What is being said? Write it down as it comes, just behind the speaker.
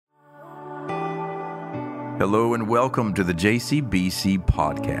Hello and welcome to the JCBC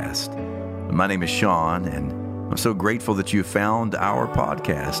podcast. My name is Sean, and I'm so grateful that you found our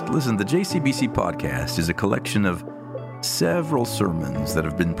podcast. Listen, the JCBC podcast is a collection of several sermons that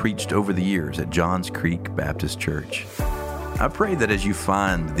have been preached over the years at Johns Creek Baptist Church. I pray that as you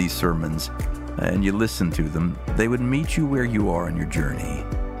find these sermons and you listen to them, they would meet you where you are in your journey.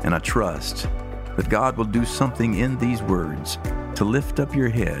 And I trust that God will do something in these words to lift up your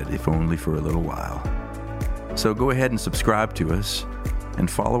head, if only for a little while. So go ahead and subscribe to us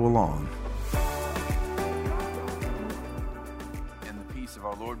and follow along. And the peace of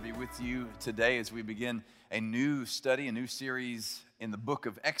our Lord be with you today as we begin a new study, a new series in the book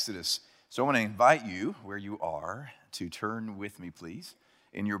of Exodus. So I want to invite you, where you are, to turn with me, please,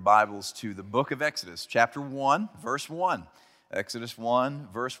 in your Bibles to the book of Exodus, chapter 1, verse 1. Exodus 1,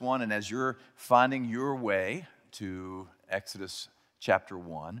 verse 1. And as you're finding your way to Exodus chapter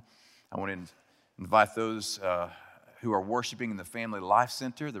 1, I want to invite those who are worshiping in the Family Life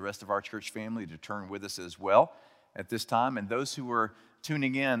Center, the rest of our church family, to turn with us as well at this time. And those who are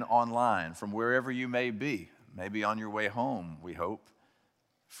tuning in online from wherever you may be, maybe on your way home, we hope,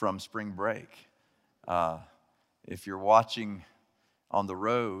 from spring break. If you're watching on the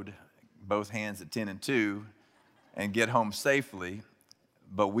road, both hands at 10 and 2, and get home safely.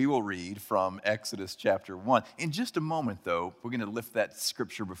 But we will read from Exodus chapter 1. In just a moment, though, we're going to lift that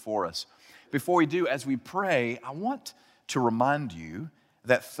scripture before us. Before we do, as we pray, I want to remind you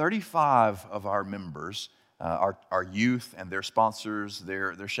that 35 of our members, our youth and their sponsors,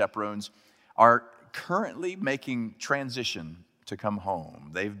 their chaperones, are currently making transition to come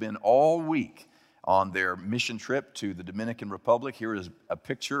home. They've been all week on their mission trip to the Dominican Republic. Here is a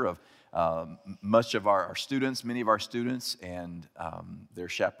picture of much of our students, many of our students and their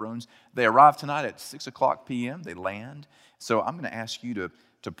chaperones. They arrive tonight at 6 o'clock p.m. They land. So I'm going to ask you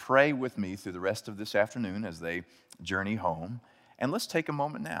to pray with me through the rest of this afternoon as they journey home. And let's take a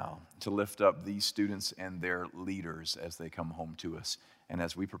moment now to lift up these students and their leaders as they come home to us and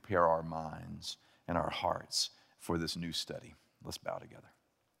as we prepare our minds and our hearts for this new study. Let's bow together.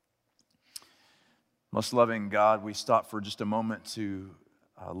 Most loving God, we stop for just a moment to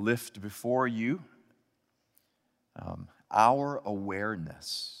lift before you our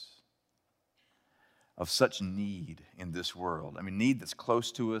awareness of such need in this world. I mean, need that's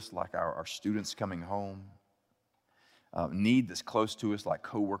close to us, like our students coming home. Need that's close to us, like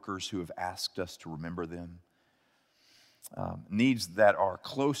coworkers who have asked us to remember them. Needs that are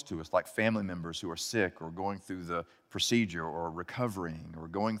close to us, like family members who are sick or going through the procedure or recovering or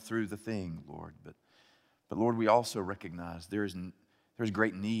going through the thing, Lord. But Lord, we also recognize there's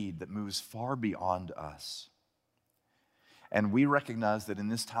great need that moves far beyond us. And we recognize that in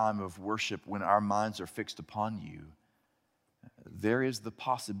this time of worship, when our minds are fixed upon you, there is the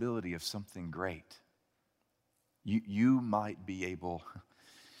possibility of something great. You might be able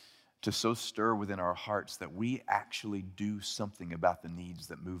to so stir within our hearts that we actually do something about the needs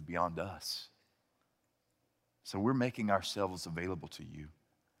that move beyond us. So we're making ourselves available to you.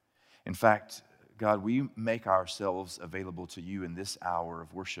 In fact, God, we make ourselves available to you in this hour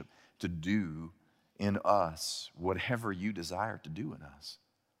of worship to do in us whatever you desire to do in us.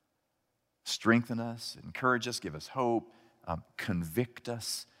 Strengthen us, encourage us, give us hope, convict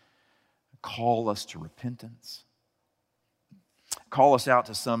us, call us to repentance, call us out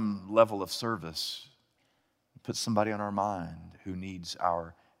to some level of service, put somebody on our mind who needs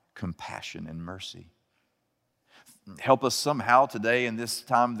our compassion and mercy. Help us somehow today in this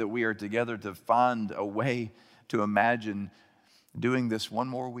time that we are together to find a way to imagine doing this one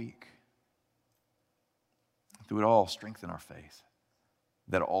more week. Through it all, strengthen our faith,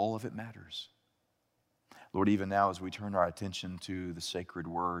 that all of it matters. Lord, even now as we turn our attention to the sacred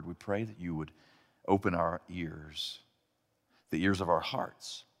word, we pray that you would open our ears, the ears of our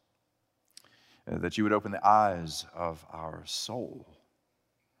hearts, that you would open the eyes of our soul,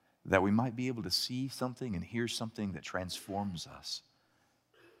 that we might be able to see something and hear something that transforms us.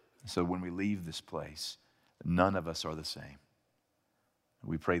 So when we leave this place, none of us are the same.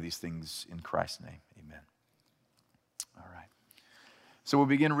 We pray these things in Christ's name. Amen. All right. So we'll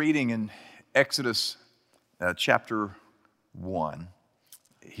begin reading in Exodus chapter 1.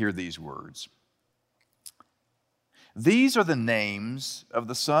 Hear these words. These are the names of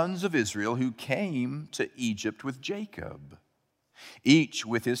the sons of Israel who came to Egypt with Jacob, each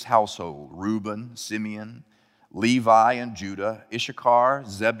with his household: Reuben, Simeon, Levi and Judah, Issachar,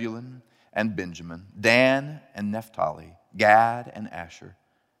 Zebulun and Benjamin, Dan and Naphtali, Gad and Asher.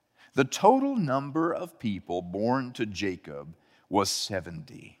 The total number of people born to Jacob was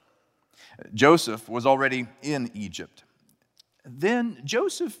 70. Joseph was already in Egypt. Then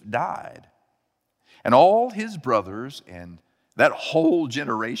Joseph died, and all his brothers and that whole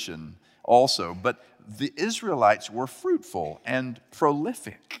generation also. But the Israelites were fruitful and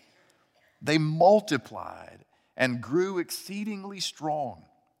prolific. They multiplied and grew exceedingly strong,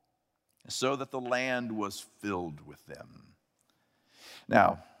 so that the land was filled with them.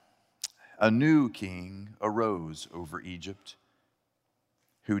 Now, a new king arose over Egypt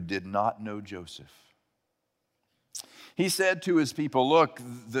who did not know Joseph. He said to his people, "Look,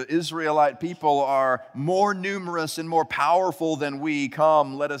 the Israelite people are more numerous and more powerful than we.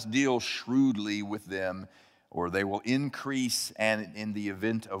 Come, let us deal shrewdly with them, or they will increase and in the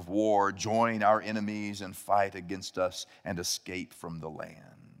event of war join our enemies and fight against us and escape from the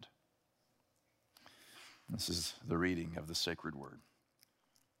land." This is the reading of the sacred word.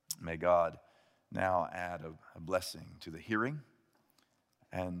 May God now add a blessing to the hearing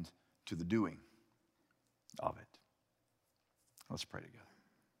and to the doing of it. Let's pray together.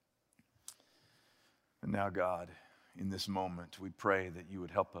 And now, God, in this moment, we pray that you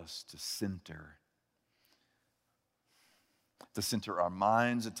would help us to center our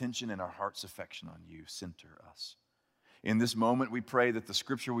mind's attention and our heart's affection on you. Center us. In this moment, we pray that the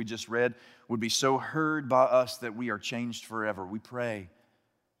scripture we just read would be so heard by us that we are changed forever. We pray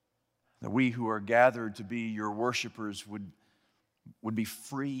that we who are gathered to be your worshipers would be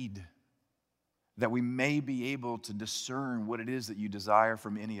freed, that we may be able to discern what it is that you desire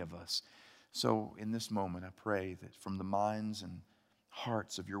from any of us. So in this moment, I pray that from the minds and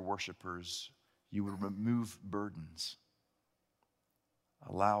hearts of your worshipers, you would remove burdens.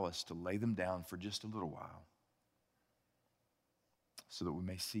 Allow us to lay them down for just a little while so that we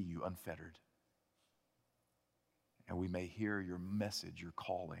may see you unfettered and we may hear your message, your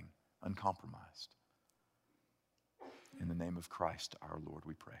calling, uncompromised. In the name of Christ our Lord,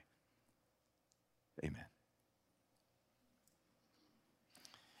 we pray. Amen.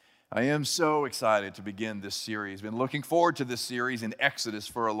 I am so excited to begin this series. Been looking forward to this series in Exodus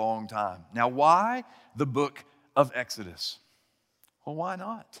for a long time. Now, why the book of Exodus? Well, why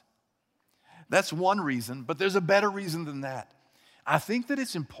not? That's one reason, but there's a better reason than that. I think that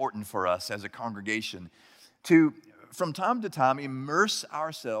it's important for us as a congregation to, from time to time, immerse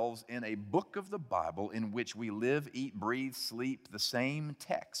ourselves in a book of the Bible in which we live, eat, breathe, sleep the same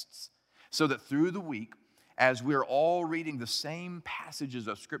texts, so that through the week, as we're all reading the same passages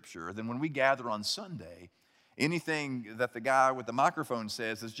of Scripture, then when we gather on Sunday, anything that the guy with the microphone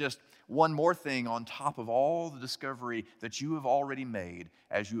says is just one more thing on top of all the discovery that you have already made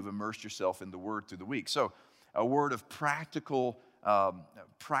as you have immersed yourself in the Word through the week. So a word of practical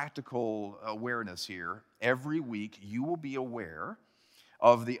awareness here. Every week you will be aware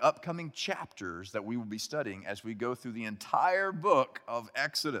of the upcoming chapters that we will be studying as we go through the entire book of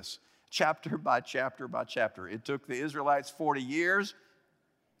Exodus, chapter by chapter by chapter. It took the Israelites 40 years.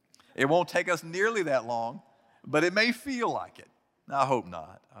 It won't take us nearly that long, but it may feel like it. I hope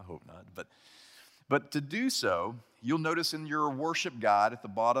not. But to do so, you'll notice in your worship guide at the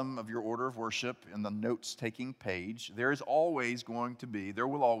bottom of your order of worship in the notes-taking page, there will always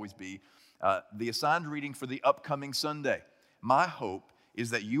be the assigned reading for the upcoming Sunday. My hope is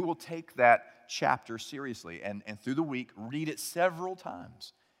that you will take that chapter seriously and through the week, read it several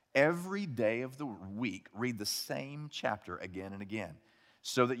times. Every day of the week, read the same chapter again and again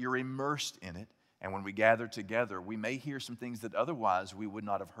so that you're immersed in it. And when we gather together, we may hear some things that otherwise we would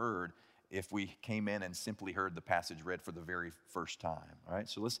not have heard if we came in and simply heard the passage read for the very first time. All right,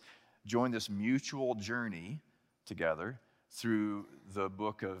 so let's join this mutual journey together through the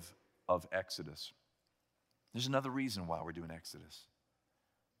book of Exodus. There's another reason why we're doing Exodus.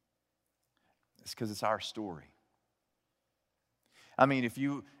 It's because it's our story. I mean, if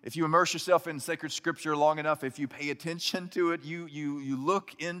you immerse yourself in sacred scripture long enough, if you pay attention to it, you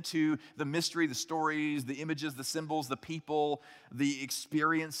look into the mystery, the stories, the images, the symbols, the people, the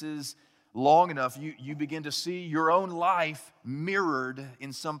experiences long enough, you begin to see your own life mirrored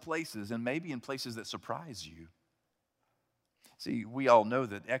in some places, and maybe in places that surprise you. See, we all know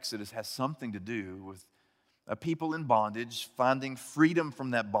that Exodus has something to do with a people in bondage, finding freedom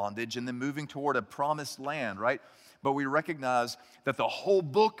from that bondage, and then moving toward a promised land, right? But we recognize that the whole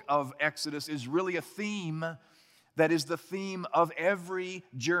book of Exodus is really a theme that is the theme of every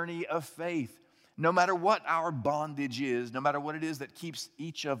journey of faith. No matter what our bondage is, no matter what it is that keeps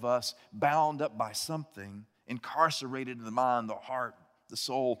each of us bound up by something, incarcerated in the mind, the heart, the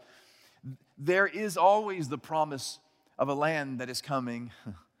soul, there is always the promise of a land that is coming.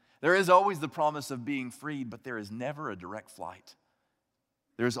 There is always the promise of being freed, but there is never a direct flight.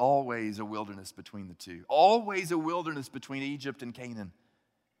 There's always a wilderness between the two. Always a wilderness between Egypt and Canaan.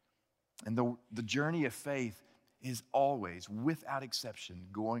 And the journey of faith is always, without exception,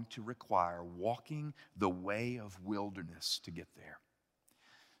 going to require walking the way of wilderness to get there.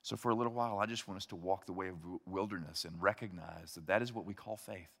 So for a little while, I just want us to walk the way of wilderness and recognize that that is what we call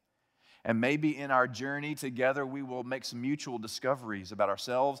faith. And maybe in our journey together, we will make some mutual discoveries about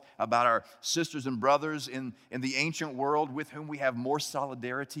ourselves, about our sisters and brothers in the ancient world with whom we have more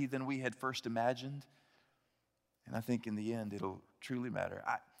solidarity than we had first imagined. And I think in the end, it'll truly matter.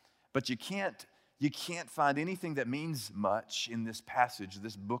 But you can't find anything that means much in this passage,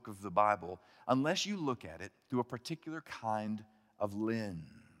 this book of the Bible, unless you look at it through a particular kind of lens.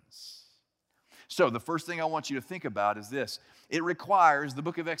 So the first thing I want you to think about is this. The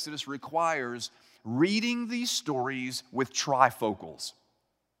book of Exodus requires reading these stories with trifocals.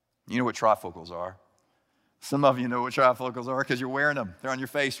 You know what trifocals are? Some of you know what trifocals are because you're wearing them. They're on your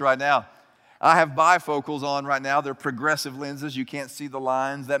face right now. I have bifocals on right now. They're progressive lenses. You can't see the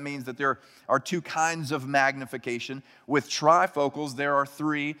lines. That means that there are two kinds of magnification. With trifocals, there are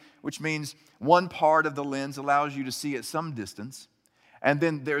three, which means one part of the lens allows you to see at some distance. And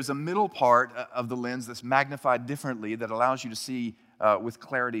then there's a middle part of the lens that's magnified differently that allows you to see with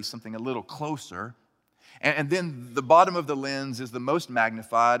clarity something a little closer. And then the bottom of the lens is the most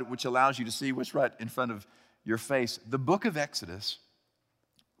magnified, which allows you to see what's right in front of your face. The book of Exodus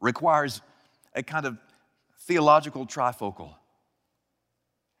requires a kind of theological trifocal.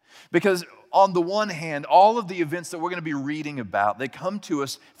 Because on the one hand, all of the events that we're going to be reading about, they come to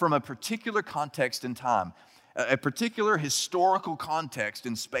us from a particular context in time. A particular historical context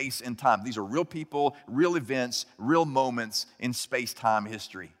in space and time. These are real people, real events, real moments in space-time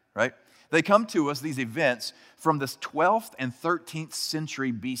history, right? They come to us, these events, from the 12th and 13th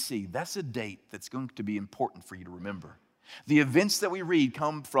century BC. That's a date that's going to be important for you to remember. The events that we read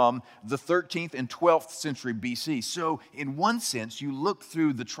come from the 13th and 12th century BC. So in one sense, you look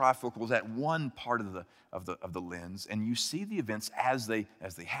through the trifocals at one part of the lens, and you see the events as they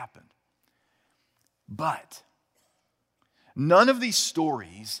happened. But none of these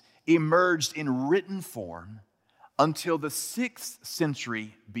stories emerged in written form until the 6th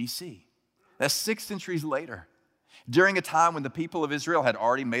century BC. That's 6 centuries later. During a time when the people of Israel had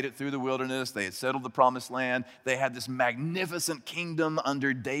already made it through the wilderness, they had settled the promised land, they had this magnificent kingdom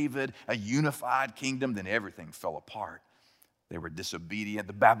under David, a unified kingdom, then everything fell apart. They were disobedient.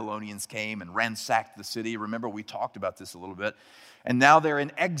 The Babylonians came and ransacked the city. Remember, we talked about this a little bit. And now they're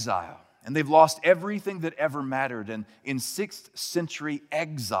in exile. And they've lost everything that ever mattered. And in 6th century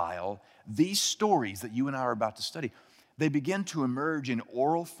exile, these stories that you and I are about to study, they begin to emerge in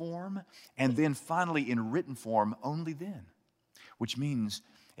oral form and then finally in written form only then. Which means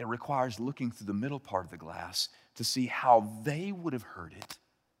it requires looking through the middle part of the glass to see how they would have heard it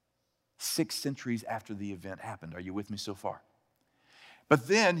 6 centuries after the event happened. Are you with me so far? But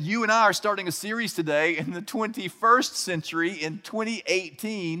then you and I are starting a series today in the 21st century in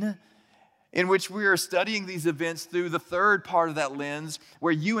 2018 in which we are studying these events through the third part of that lens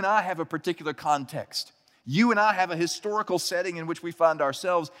where you and I have a particular context. You and I have a historical setting in which we find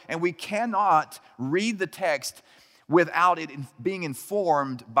ourselves, and we cannot read the text without it being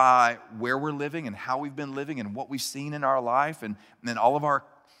informed by where we're living and how we've been living and what we've seen in our life and all of our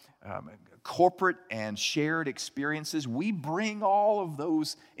corporate and shared experiences. We bring all of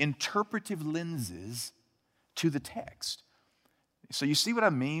those interpretive lenses to the text. So you see what I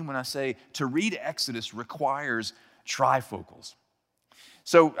mean when I say to read Exodus requires trifocals.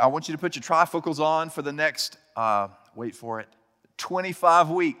 So I want you to put your trifocals on for the next, wait for it, 25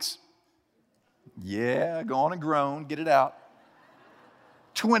 weeks. Yeah, go on and groan, get it out.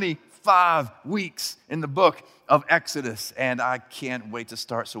 25 weeks in the book of Exodus, and I can't wait to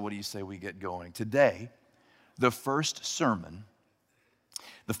start. So what do you say we get going? Today, the first sermon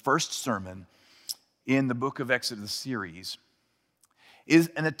in the book of Exodus series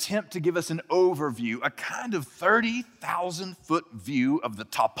is an attempt to give us an overview, a kind of 30,000-foot view of the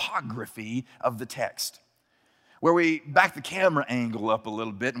topography of the text, where we back the camera angle up a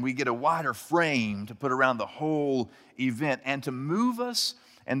little bit and we get a wider frame to put around the whole event and to move us.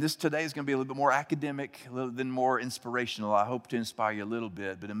 And this today is going to be a little bit more academic, a little bit more inspirational. I hope to inspire you a little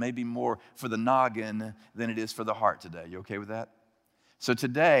bit, but it may be more for the noggin than it is for the heart today. You okay with that? So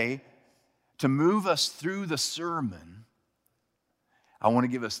today, to move us through the sermon, I want to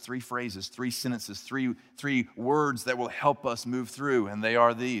give us 3 phrases, 3 sentences, three words that will help us move through, and they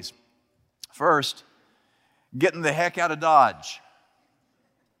are these. First, getting the heck out of Dodge.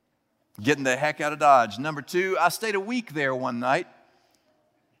 Getting the heck out of Dodge. Number 2, I stayed a week there one night.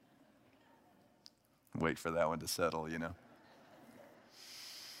 Wait for that one to settle, you know.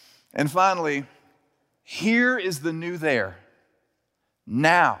 And finally, here is the new there.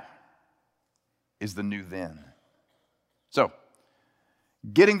 Now is the new then. So,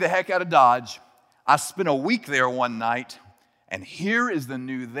 getting the heck out of Dodge, I spent a week there one night, and here is the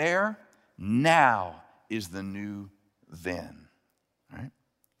new there, now is the new then. All right?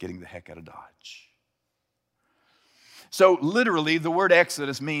 Getting the heck out of Dodge. So literally, the word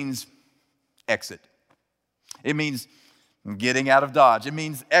Exodus means exit. It means getting out of Dodge. It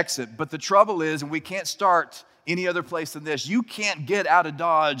means exit. But the trouble is, and we can't start any other place than this, you can't get out of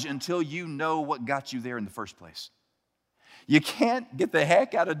Dodge until you know what got you there in the first place. You can't get the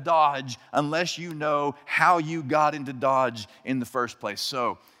heck out of Dodge unless you know how you got into Dodge in the first place.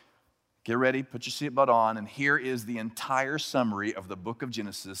 So, get ready, put your seatbelt on, and here is the entire summary of the book of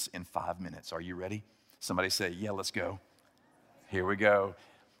Genesis in 5 minutes. Are you ready? Somebody say, yeah, let's go. Here we go.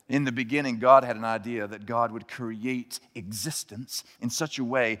 In the beginning, God had an idea that God would create existence in such a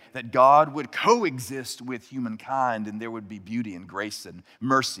way that God would coexist with humankind, and there would be beauty and grace and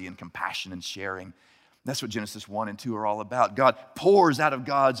mercy and compassion and sharing. That's what Genesis 1 and 2 are all about. God pours out of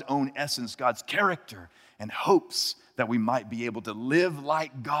God's own essence, God's character, and hopes that we might be able to live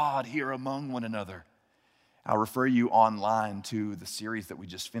like God here among one another. I'll refer you online to the series that we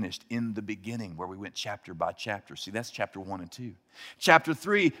just finished, In the Beginning, where we went chapter by chapter. See, that's chapter 1 and 2. Chapter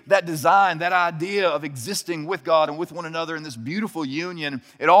 3, that design, that idea of existing with God and with one another in this beautiful union,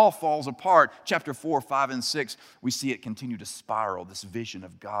 it all falls apart. Chapter 4, 5, and 6, we see it continue to spiral, this vision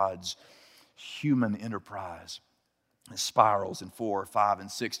of God's human enterprise. It spirals in 4, 5,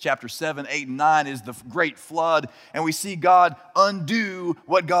 and 6. Chapter 7, 8, and 9 is the great flood, and we see God undo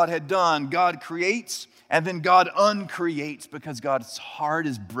what God had done. God creates, and then God uncreates because God's heart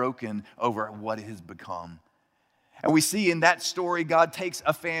is broken over what it has become. And we see in that story, God takes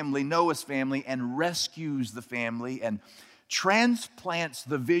a family, Noah's family, and rescues the family and transplants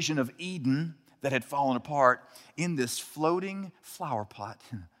the vision of Eden that had fallen apart in this floating flower pot.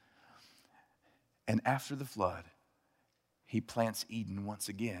 And after the flood, He plants Eden once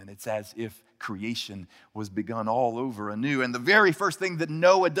again. It's as if creation was begun all over anew. And the very first thing that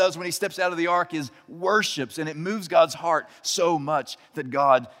Noah does when he steps out of the ark is worships. And it moves God's heart so much that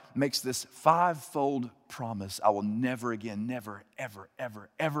God makes this 5-fold promise. I will never again, never, ever, ever,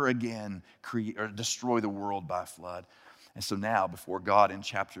 ever again create or destroy the world by flood. And so now, before God in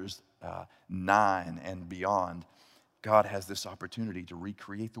chapters 9 and beyond, God has this opportunity to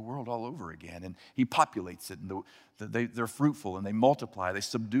recreate the world all over again. And He populates it, and they're fruitful, and they multiply, they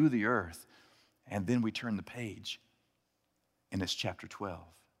subdue the earth. And then we turn the page, and it's chapter 12.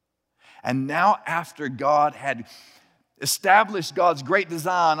 And now after God had established God's great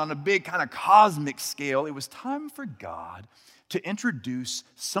design on a big kind of cosmic scale, it was time for God to introduce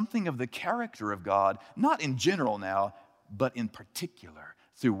something of the character of God, not in general now, but in particular,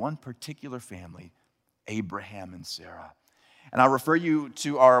 through one particular family, Abraham and Sarah. And I'll refer you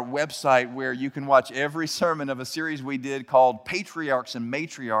to our website where you can watch every sermon of a series we did called Patriarchs and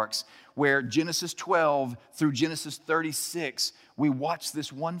Matriarchs, where Genesis 12 through Genesis 36, we watch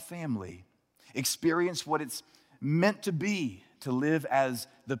this one family experience what it's meant to be to live as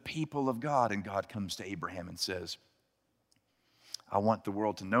the people of God. And God comes to Abraham and says, I want the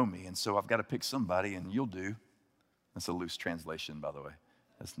world to know me, and so I've got to pick somebody, and you'll do. That's a loose translation, by the way.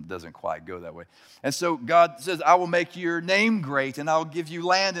 It doesn't quite go that way. And so God says, I will make your name great, and I will give you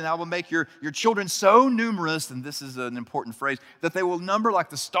land, and I will make your children so numerous, and this is an important phrase, that they will number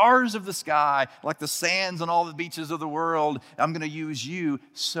like the stars of the sky, like the sands on all the beaches of the world. I'm going to use you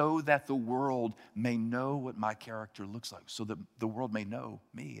so that the world may know what my character looks like, so that the world may know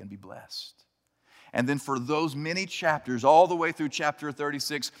me and be blessed. And then for those many chapters, all the way through chapter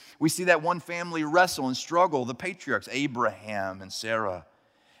 36, we see that one family wrestle and struggle, the patriarchs, Abraham and Sarah,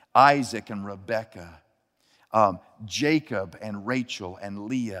 Isaac and Rebekah, Jacob and Rachel and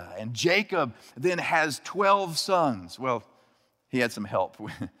Leah. And Jacob then has 12 sons. Well, he had some help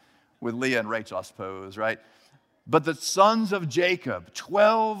with Leah and Rachel, I suppose, right? But the sons of Jacob,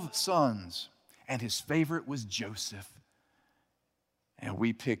 12 sons, and his favorite was Joseph. And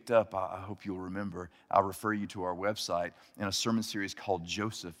we picked up, I hope you'll remember, I'll refer you to our website, in a sermon series called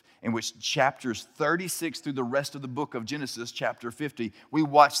Joseph, in which chapters 36 through the rest of the book of Genesis, chapter 50, we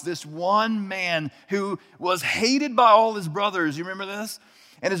watch this one man who was hated by all his brothers. You remember this?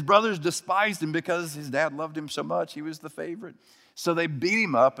 And his brothers despised him because his dad loved him so much. He was the favorite. So they beat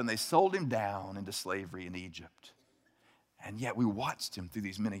him up and they sold him down into slavery in Egypt. And yet we watched him through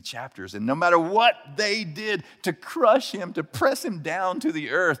these many chapters. And no matter what they did to crush him, to press him down to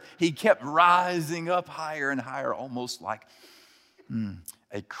the earth, he kept rising up higher and higher, almost like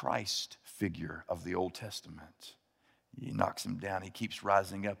a Christ figure of the Old Testament. He knocks him down. He keeps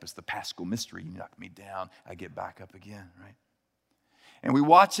rising up. It's the Paschal mystery. You knock me down, I get back up again, right? And we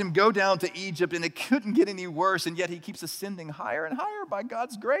watch him go down to Egypt, and it couldn't get any worse, and yet he keeps ascending higher and higher by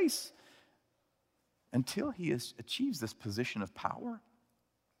God's grace until he achieves this position of power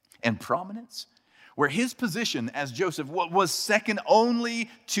and prominence, where his position as Joseph was second only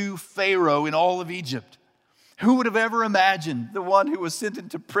to Pharaoh in all of Egypt. Who would have ever imagined the one who was sent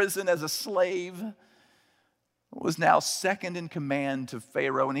into prison as a slave was now second in command to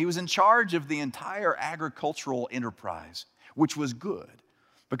Pharaoh, and he was in charge of the entire agricultural enterprise, which was good,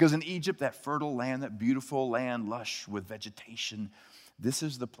 because in Egypt, that fertile land, that beautiful land, lush with vegetation, this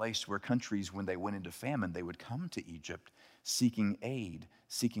is the place where countries, when they went into famine, they would come to Egypt seeking aid,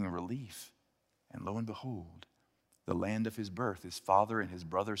 seeking relief. And lo and behold, the land of his birth, his father and his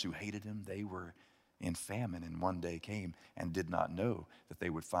brothers who hated him, they were in famine, and one day came and did not know that they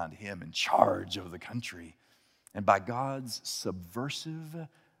would find him in charge of the country. And by God's subversive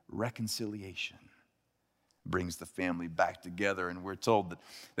reconciliation, brings the family back together. And we're told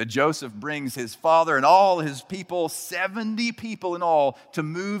that Joseph brings his father and all his people, 70 people in all, to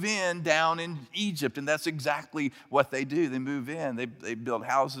move in down in Egypt. And that's exactly what they do. They move in, they build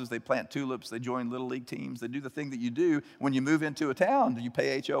houses, they plant tulips, they join little league teams. They do the thing that you do when you move into a town. You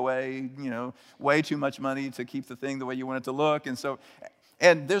pay HOA, way too much money to keep the thing the way you want it to look.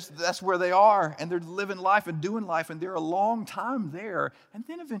 And that's where they are, and they're living life and doing life, and they're a long time there. And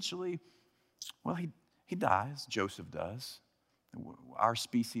then eventually, well, he dies, Joseph does. Our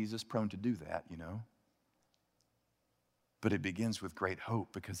species is prone to do that, But it begins with great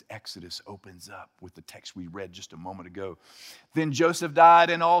hope, because Exodus opens up with the text we read just a moment ago. Then Joseph died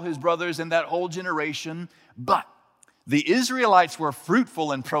and all his brothers and that whole generation, but the Israelites were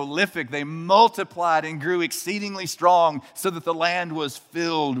fruitful and prolific. They multiplied and grew exceedingly strong so that the land was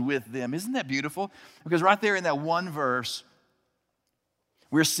filled with them. Isn't that beautiful? Because right there in that one verse,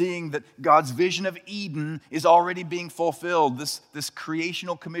 we're seeing that God's vision of Eden is already being fulfilled. This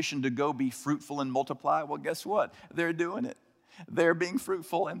creational commission to go be fruitful and multiply. Well, guess what? They're doing it. They're being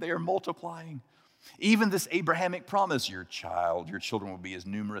fruitful and they are multiplying. Even this Abrahamic promise, your children will be as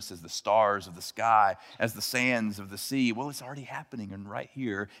numerous as the stars of the sky, as the sands of the sea. Well, it's already happening. And right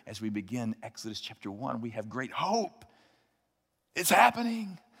here, as we begin Exodus chapter 1, we have great hope. It's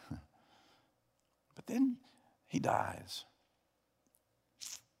happening. But then he dies.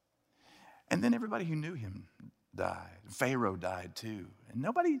 And then everybody who knew him died. Pharaoh died too. And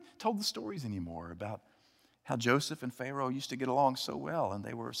nobody told the stories anymore about how Joseph and Pharaoh used to get along so well, and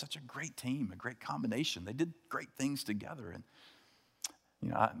they were such a great team, a great combination. They did great things together.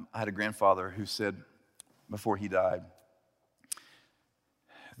 And I had a grandfather who said before he died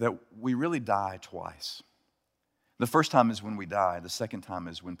that we really die twice. The first time is when we die. The second time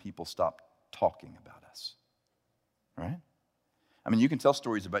is when people stop talking about us. Right? I mean, you can tell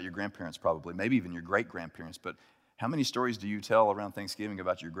stories about your grandparents probably, maybe even your great-grandparents, but how many stories do you tell around Thanksgiving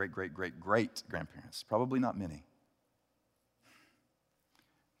about your great-great-great-great-grandparents? Probably not many.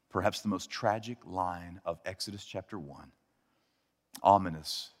 Perhaps the most tragic line of Exodus chapter 1,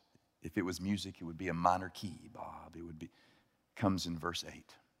 ominous. If it was music, it would be a minor key, Bob. Comes in verse 8.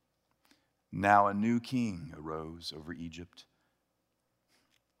 Now a new king arose over Egypt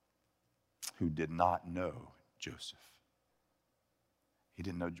who did not know Joseph. He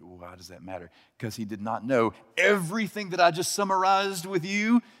didn't know. Why does that matter? Because he did not know everything that I just summarized with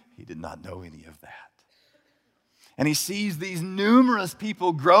you. He did not know any of that. And he sees these numerous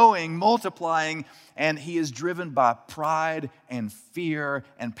people growing, multiplying, and he is driven by pride and fear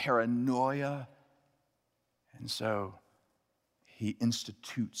and paranoia. And so he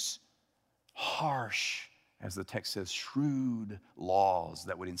institutes harsh, as the text says, shrewd laws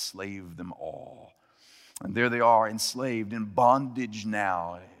that would enslave them all. And there they are, enslaved, in bondage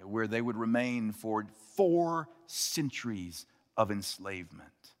now, where they would remain for 4 centuries of enslavement.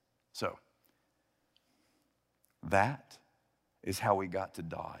 So, that is how we got to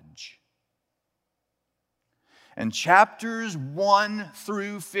Dodge. And chapters 1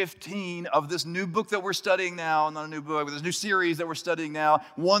 through 15 of this new book that we're studying now, not a new book, but this new series that we're studying now,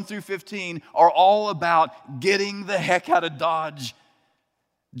 1 through 15, are all about getting the heck out of Dodge.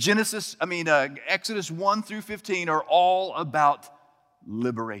 Exodus 1 through 15 are all about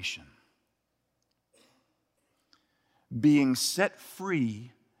liberation. Being set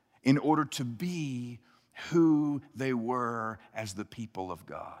free in order to be who they were as the people of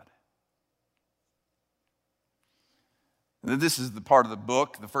God. This is the part of the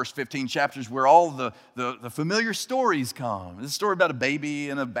book, the first 15 chapters, where all the familiar stories come. This is a story about a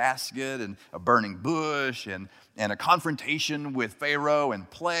baby in a basket and a burning bush and a confrontation with Pharaoh and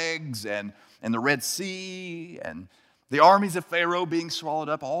plagues and the Red Sea and the armies of Pharaoh being swallowed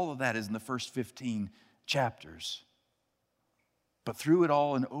up. All of that is in the first 15 chapters. But through it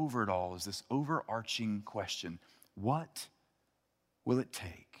all and over it all is this overarching question: what will it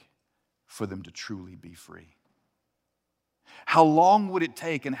take for them to truly be free? How long would it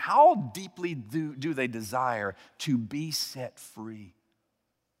take, and how deeply do they desire to be set free?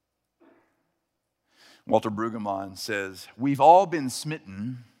 Walter Brueggemann says, we've all been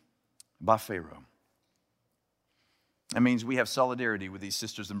smitten by Pharaoh. That means we have solidarity with these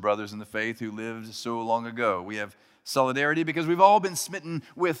sisters and brothers in the faith who lived so long ago. We have solidarity because we've all been smitten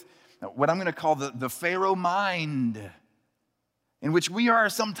with what I'm going to call the Pharaoh mind, in which we are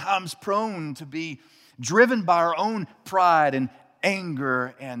sometimes prone to be driven by our own pride and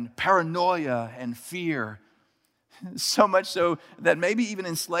anger and paranoia and fear. So much so that maybe even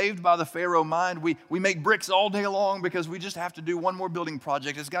enslaved by the Pharaoh mind, we make bricks all day long because we just have to do one more building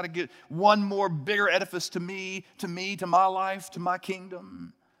project. It's got to get one more bigger edifice to my life, to my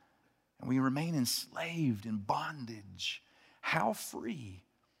kingdom. And we remain enslaved in bondage. How free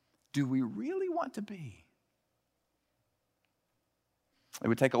do we really want to be? It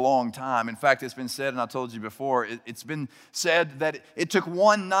would take a long time. In fact, it's been said, and I told you before, it's been said that it took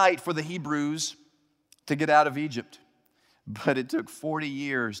one night for the Hebrews to get out of Egypt, but it took 40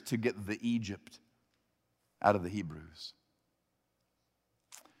 years to get the Egypt out of the Hebrews.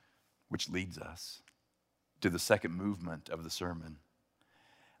 Which leads us to the second movement of the sermon.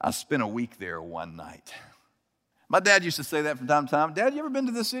 I spent a week there one night. My dad used to say that from time to time. Dad, you ever been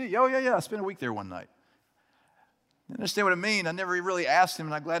to this city? Oh, yeah, I spent a week there one night. I understand what I mean. I never really asked him,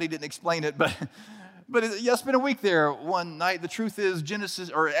 and I'm glad he didn't explain it, but I spent a week there one night. The truth is,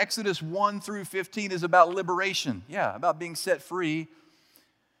 Exodus 1 through 15 is about liberation. Yeah, about being set free.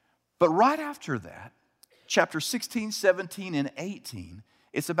 But right after that, chapter 16, 17, and 18,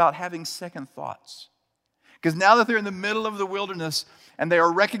 it's about having second thoughts. Because now that they're in the middle of the wilderness and they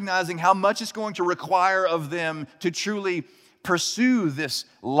are recognizing how much it's going to require of them to truly pursue this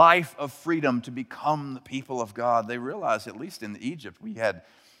life of freedom to become the people of God, they realize, at least in Egypt, we had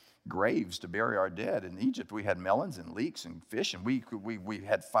graves to bury our dead. In Egypt, we had melons and leeks and fish, and we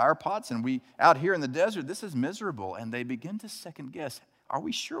had fire pots, and we out here in the desert, this is miserable. And they begin to second guess, are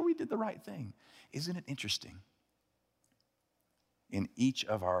we sure we did the right thing? Isn't it interesting? In each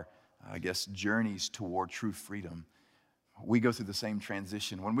of our, journeys toward true freedom, we go through the same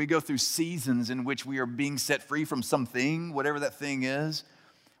transition. When we go through seasons in which we are being set free from something, whatever that thing is,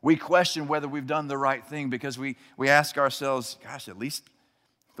 we question whether we've done the right thing because we ask ourselves, gosh, at least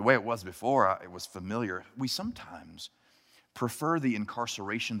the way it was before, it was familiar. We sometimes prefer the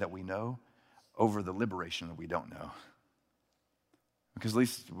incarceration that we know over the liberation that we don't know. Because at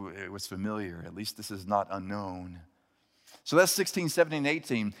least it was familiar. At least this is not unknown. So that's 16, 17,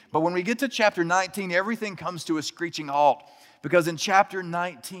 18. But when we get to chapter 19, everything comes to a screeching halt. Because in chapter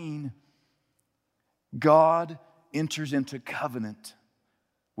 19, God enters into covenant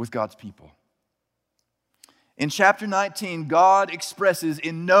with God's people. In chapter 19, God expresses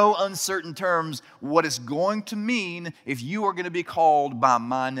in no uncertain terms what it's going to mean if you are going to be called by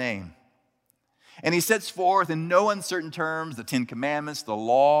my name. And he sets forth in no uncertain terms the Ten Commandments, the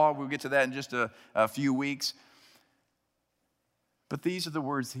law. We'll get to that in just a few weeks. But these are the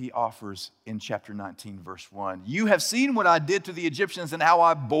words he offers in chapter 19, verse 1. You have seen what I did to the Egyptians and how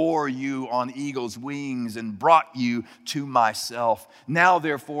I bore you on eagle's wings and brought you to myself. Now,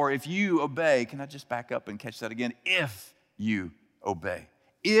 therefore, if you obey, can I just back up and catch that again? If you obey.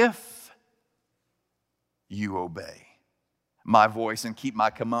 If you obey my voice and keep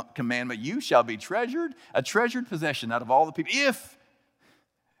my commandment, you shall be a treasured possession out of all the people. If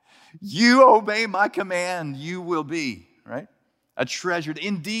you obey my command, you will be, right? A treasured.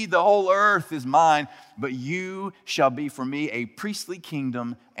 Indeed, the whole earth is mine, but you shall be for me a priestly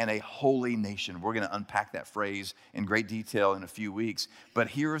kingdom and a holy nation. We're going to unpack that phrase in great detail in a few weeks. But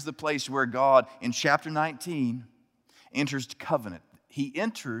here is the place where God, in chapter 19, enters covenant. He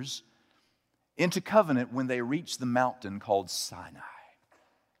enters into covenant when they reach the mountain called Sinai.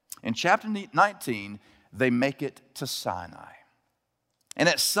 In chapter 19, they make it to Sinai. And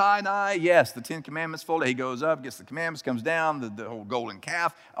at Sinai, yes, the Ten Commandments folded. He goes up, gets the commandments, comes down, the whole golden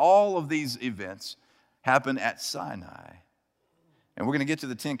calf. All of these events happen at Sinai. And we're going to get to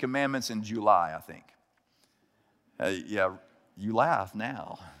the Ten Commandments in July, I think. Yeah, you laugh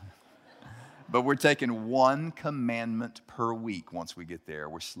now. But we're taking one commandment per week once we get there.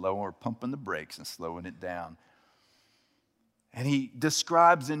 We're pumping the brakes and slowing it down. And he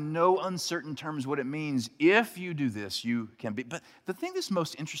describes in no uncertain terms what it means. If you do this, you can be. But the thing that's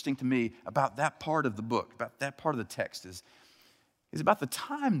most interesting to me about that part of the book, about that part of the text, is about the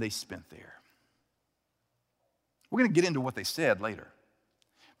time they spent there. We're going to get into what they said later.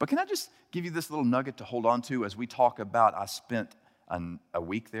 But can I just give you this little nugget to hold on to as we talk about I spent a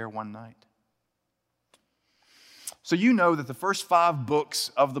week there one night? So you know that the first 5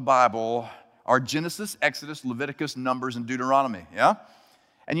 books of the Bible are Genesis, Exodus, Leviticus, Numbers, and Deuteronomy, yeah?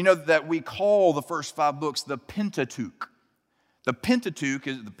 And you know that we call the first 5 books the Pentateuch. The Pentateuch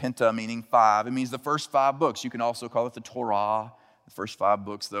is the penta meaning 5. It means the first 5 books. You can also call it the Torah. The first 5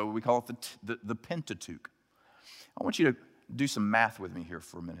 books, though, we call it the Pentateuch. I want you to do some math with me here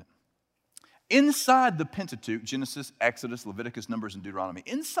for a minute. Inside the Pentateuch, Genesis, Exodus, Leviticus, Numbers, and Deuteronomy,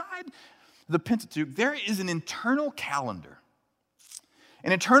 inside the Pentateuch, there is an internal calendar.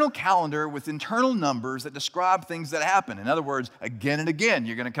 An internal calendar with internal numbers that describe things that happen. In other words, again and again,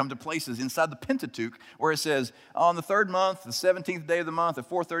 you're going to come to places inside the Pentateuch where it says, on the 3rd month, the 17th day of the month, at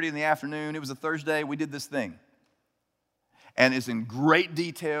 4:30 in the afternoon, it was a Thursday, we did this thing. And it's in great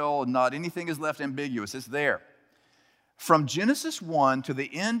detail, not anything is left ambiguous, it's there. From Genesis 1 to the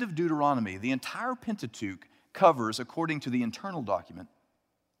end of Deuteronomy, the entire Pentateuch covers, according to the internal document,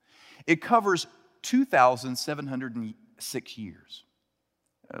 it covers 2,706 years.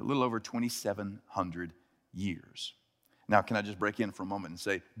 A little over 2,700 years. Now, can I just break in for a moment and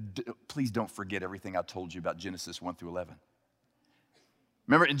say, please don't forget everything I told you about Genesis 1 through 11.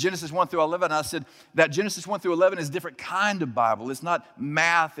 Remember, in Genesis 1 through 11, I said that Genesis 1 through 11 is a different kind of Bible. It's not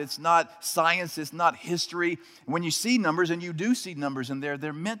math, it's not science, it's not history. When you see numbers, and you do see numbers in there,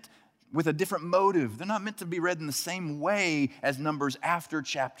 they're meant with a different motive. They're not meant to be read in the same way as numbers after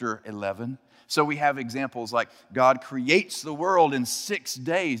chapter 11. So we have examples like God creates the world in 6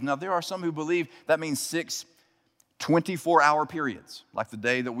 days. Now, there are some who believe that means 6 24-hour periods, like the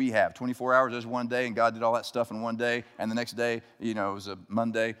day that we have. 24 hours is one day, and God did all that stuff in one day, and the next day, it was a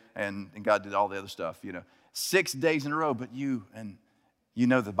Monday, and God did all the other stuff, 6 days in a row, but you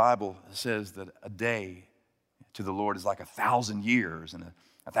know the Bible says that a day to the Lord is like 1,000 years, and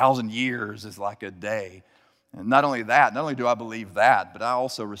 1,000 years is like a day. And not only do I believe that, but I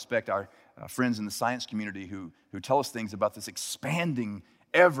also respect our friends in the science community who tell us things about this expanding,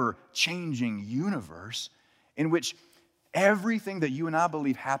 ever-changing universe in which everything that you and I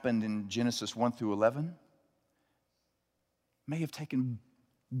believe happened in Genesis 1 through 11 may have taken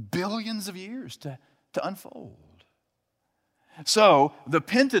billions of years to unfold. So the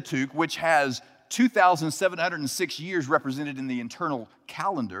Pentateuch, which has 2,706 years represented in the internal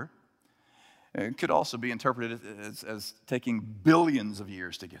calendar, it could also be interpreted as taking billions of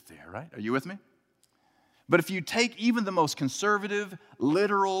years to get there, right? Are you with me? But if you take even the most conservative,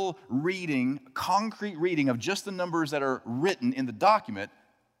 literal reading, concrete reading of just the numbers that are written in the document,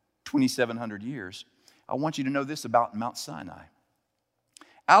 2,700 years, I want you to know this about Mount Sinai.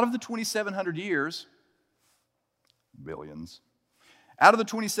 Out of the 2,700 years, billions, out of the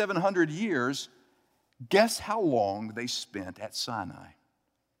 2,700 years, guess how long they spent at Sinai?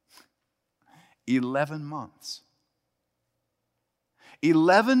 11 months.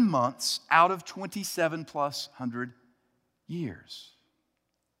 11 months out of 2,700+ years.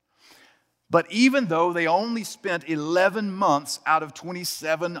 But even though they only spent 11 months out of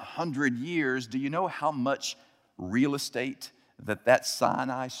 2,700 years, do you know how much real estate that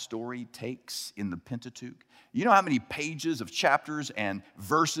Sinai story takes in the Pentateuch? You know how many pages of chapters and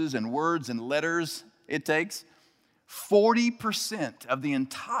verses and words and letters it takes? 40% of the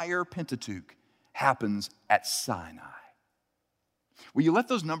entire Pentateuch happens at Sinai. Will you let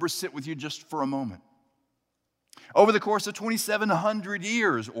those numbers sit with you just for a moment? Over the course of 2,700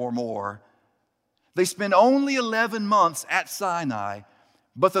 years or more, they spend only 11 months at Sinai,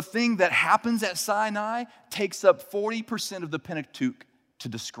 but the thing that happens at Sinai takes up 40% of the Pentateuch to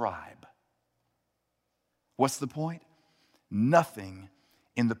describe. What's the point? Nothing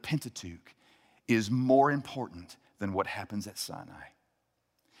in the Pentateuch is more important than what happens at Sinai.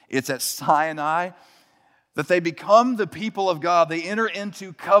 It's at Sinai that they become the people of God. They enter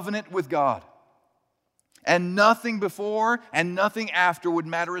into covenant with God. And nothing before and nothing after would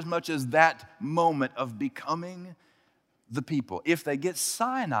matter as much as that moment of becoming the people. If they get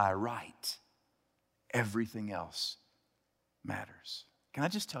Sinai right, everything else matters. Can I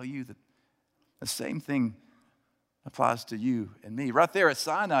just tell you that the same thing applies to you and me? Right there at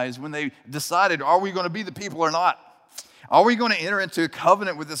Sinai is when they decided, are we going to be the people or not? Are we going to enter into a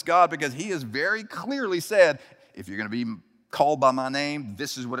covenant with this God? Because he has very clearly said, if you're going to be called by my name,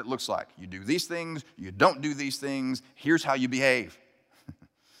 this is what it looks like. You do these things, you don't do these things, here's how you behave.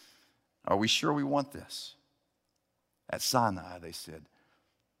 Are we sure we want this? At Sinai, they said,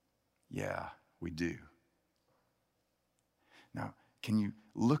 yeah, we do. Now, can you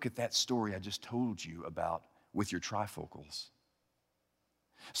look at that story I just told you about with your trifocals?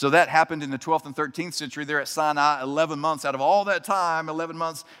 So that happened in the 12th and 13th century. They're at Sinai 11 months out of all that time, 11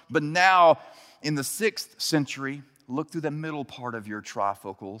 months. But now in the 6th century, look through the middle part of your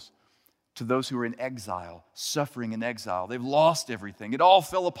trifocals to those who are in exile, suffering in exile. They've lost everything. It all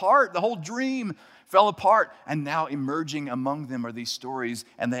fell apart. The whole dream fell apart. And now emerging among them are these stories,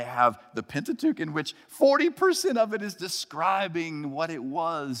 and they have the Pentateuch, in which 40% of it is describing what it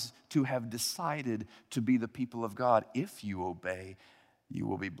was to have decided to be the people of God. If you obey, you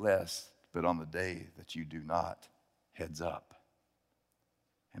will be blessed. But on the day that you do not, heads up.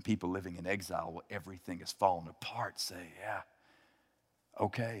 And people living in exile, where everything has fallen apart, say, yeah,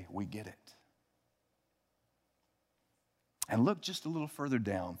 okay, we get it. And look just a little further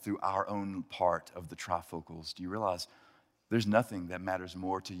down through our own part of the trifocals. Do you realize there's nothing that matters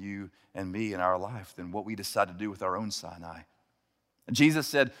more to you and me in our life than what we decide to do with our own Sinai? Jesus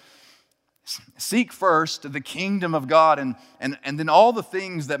said, seek first the kingdom of God, and then all the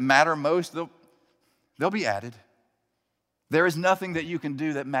things that matter most, they'll be added. There is nothing that you can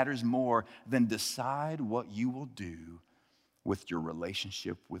do that matters more than decide what you will do with your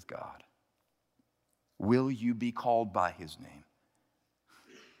relationship with God. Will you be called by His name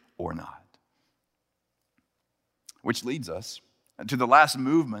or not? Which leads us to the last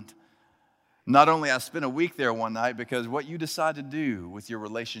movement. Not only I spent a week there one night, because what you decide to do with your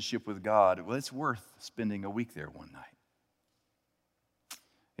relationship with God, well, it's worth spending a week there one night.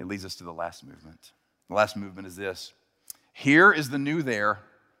 It leads us to the last movement. The last movement is this. Here is the new there.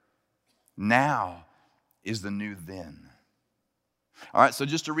 Now is the new then. All right, so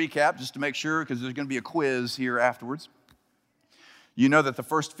just to recap, just to make sure, because there's going to be a quiz here afterwards. You know that the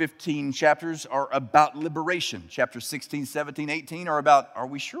first 15 chapters are about liberation. Chapters 16, 17, 18 are about, are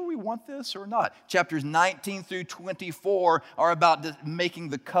we sure we want this or not? Chapters 19 through 24 are about making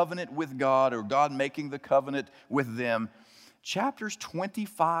the covenant with God, or God making the covenant with them. Chapters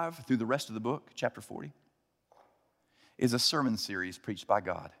 25 through the rest of the book, chapter 40, is a sermon series preached by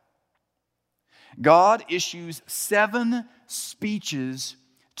God. God issues 7 speeches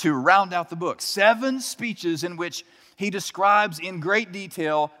to round out the book. 7 speeches in which He describes in great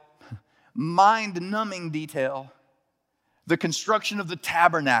detail, mind-numbing detail, the construction of the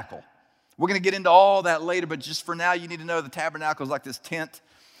tabernacle. We're going to get into all that later, but just for now, you need to know the tabernacle is like this tent,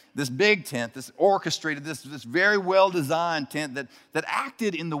 this big tent, this orchestrated, this very well-designed tent that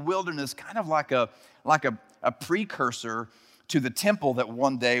acted in the wilderness kind of like a precursor to the temple that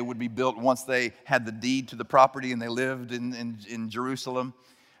one day would be built once they had the deed to the property and they lived in Jerusalem.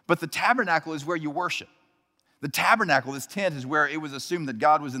 But the tabernacle is where you worship. The tabernacle, this tent, is where it was assumed that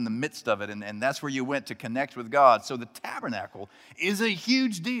God was in the midst of it, and that's where you went to connect with God. So the tabernacle is a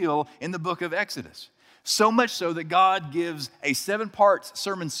huge deal in the book of Exodus. So much so that God gives a 7-part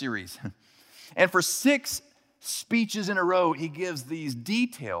sermon series. And for 6 speeches in a row, He gives these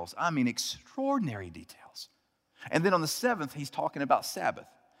details, extraordinary details. And then on the 7th, He's talking about Sabbath.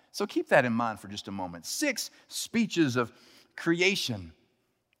 So keep that in mind for just a moment. 6 speeches of creation.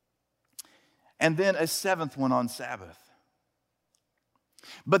 And then a 7th one on Sabbath.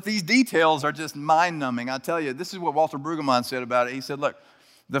 But these details are just mind-numbing. I tell you, this is what Walter Brueggemann said about it. He said, look,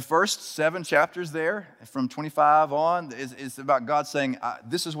 the first 7 chapters there, from 25 on, is about God saying,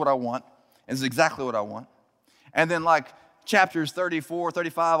 this is what I want. And this is exactly what I want. And then like chapters 34,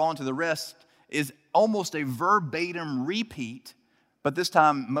 35 on to the rest is almost a verbatim repeat, but this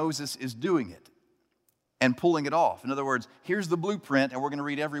time Moses is doing it and pulling it off. In other words, here's the blueprint, and we're going to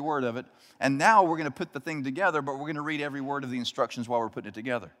read every word of it. And now we're going to put the thing together, but we're going to read every word of the instructions while we're putting it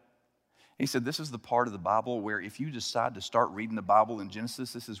together. He said, this is the part of the Bible where if you decide to start reading the Bible in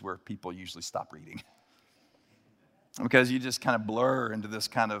Genesis, this is where people usually stop reading. Because you just kind of blur into this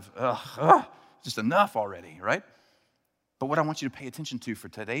kind of, just enough already, right? But what I want you to pay attention to for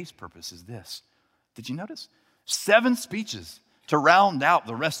today's purpose is this. Did you notice? 7 speeches to round out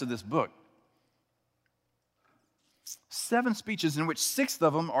the rest of this book. 7 speeches in which 6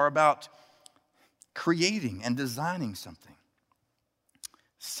 of them are about creating and designing something.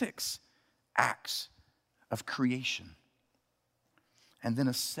 6 acts of creation. And then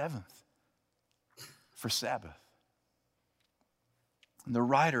a 7th for Sabbath. And the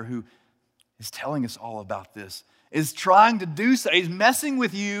writer who is telling us all about this is trying to do so. He's messing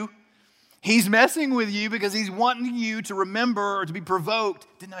with you. He's messing with you because he's wanting you to remember or to be provoked.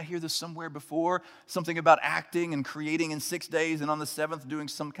 Didn't I hear this somewhere before? Something about acting and creating in 6 days and on the 7th doing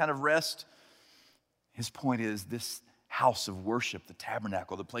some kind of rest. His point is this house of worship, the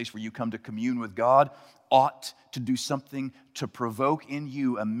tabernacle, the place where you come to commune with God, ought to do something to provoke in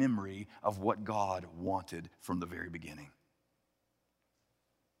you a memory of what God wanted from the very beginning.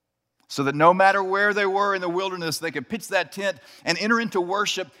 so that no matter where they were in the wilderness, they could pitch that tent and enter into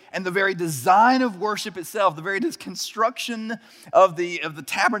worship. And the very design of worship itself, the very construction of the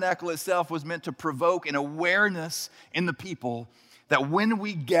tabernacle itself was meant to provoke an awareness in the people that when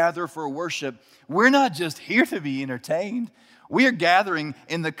we gather for worship, we're not just here to be entertained. We are gathering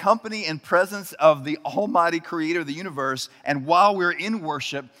in the company and presence of the Almighty Creator of the universe. And while we're in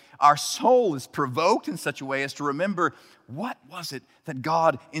worship, our soul is provoked in such a way as to remember, what was it that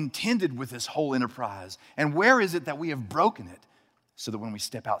God intended with this whole enterprise? And where is it that we have broken it? So that when we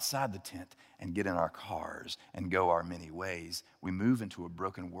step outside the tent and get in our cars and go our many ways, we move into a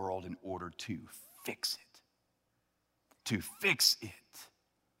broken world in order to fix it. To fix it.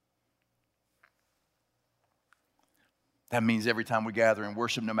 That means every time we gather and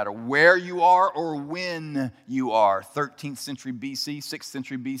worship, no matter where you are or when you are, 13th century BC, 6th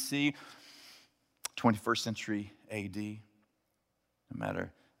century BC, 21st century AD, no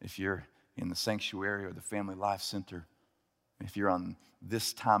matter if you're in the sanctuary or the Family Life Center, if you're on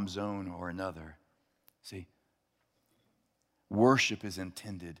this time zone or another, see, worship is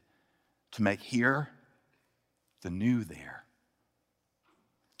intended to make here the new there,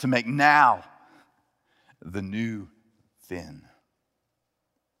 to make now the new then.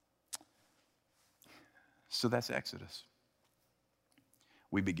 So that's Exodus.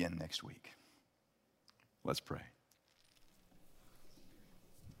 We begin next week. Let's pray.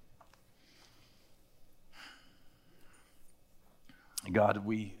 God,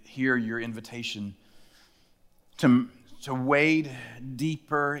 we hear your invitation to wade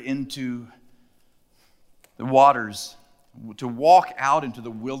deeper into the waters, to walk out into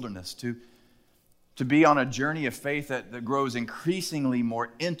the wilderness, to be on a journey of faith that grows increasingly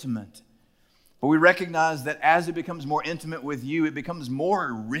more intimate. But we recognize that as it becomes more intimate with you, it becomes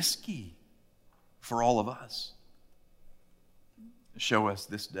more risky for all of us. Show us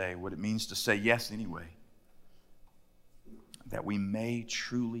this day what it means to say yes anyway, that we may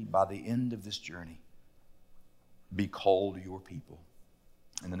truly, by the end of this journey, be called your people.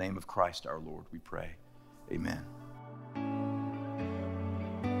 In the name of Christ our Lord, we pray. Amen.